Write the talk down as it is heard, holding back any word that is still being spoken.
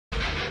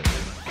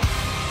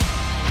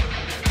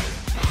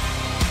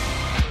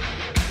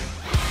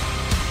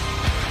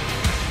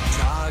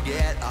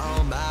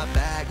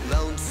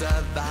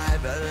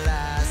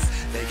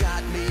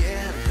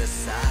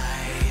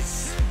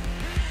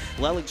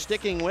Lelig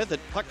sticking with it.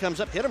 Puck comes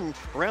up, hit him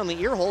around the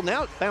ear hole.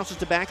 Now it bounces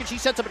to Backage. He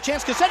sets up a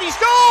chance. Cassetti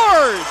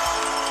scores!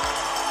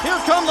 Here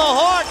come the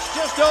Hawks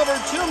just over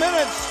 2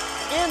 minutes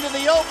into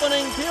the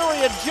opening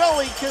period.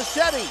 Joey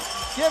Cassetti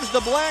gives the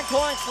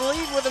Blackhawks the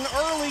lead with an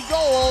early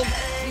goal.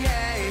 Hey,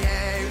 hey,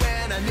 hey,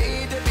 when I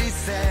need to be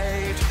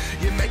saved,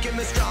 you're making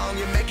me strong,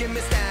 you're making me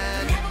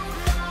stand.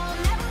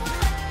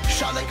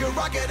 Shot like a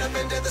rocket up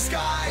into the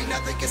sky,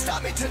 nothing can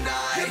stop me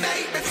tonight. You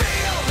make me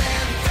feel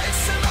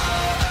invincible.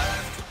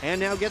 And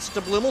now gets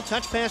to Blumel,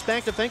 touch pass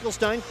back to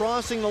Finkelstein,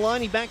 crossing the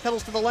line. He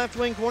backpedals to the left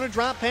wing corner,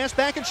 drop pass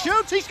back and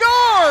shoots. He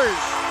scores!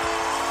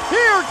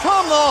 Here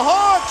come the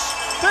Hawks.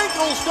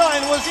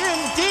 Finkelstein was in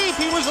deep.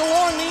 He was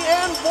along the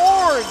end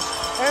boards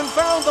and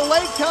found the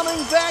late coming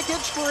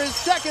Backage for his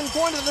second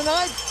point of the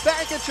night.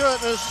 Backage an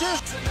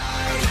assist.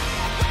 Tonight,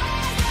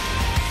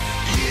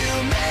 you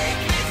make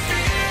me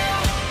feel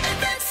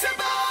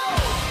invincible.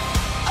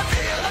 I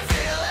feel it,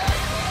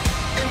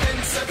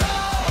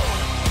 invincible.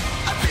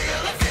 I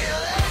feel it,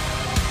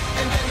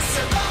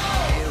 invincible.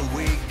 Here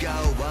we go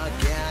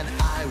again,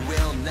 I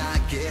will not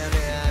give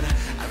in.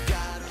 I've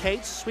got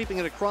Cates sweeping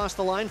it across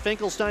the line.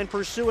 Finkelstein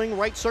pursuing,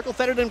 right circle,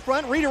 fed it in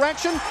front,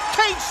 redirection.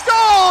 Cates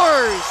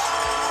scores!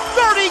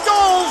 30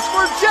 goals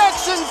for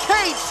Jackson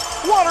Cates.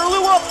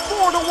 Waterloo up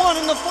 4-1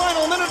 in the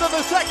final minute of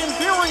the second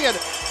period.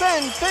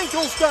 Ben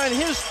Finkelstein,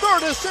 his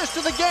third assist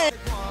of the game.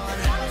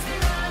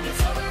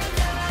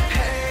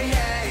 hey,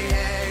 hey,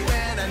 hey,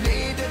 when I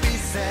need to be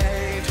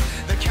saved,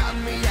 they're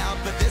counting me out,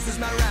 but this is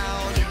my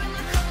round.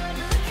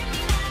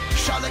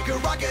 Shot like a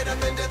rocket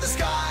up into the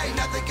sky,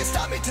 nothing can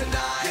stop me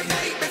tonight. You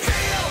make me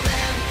feel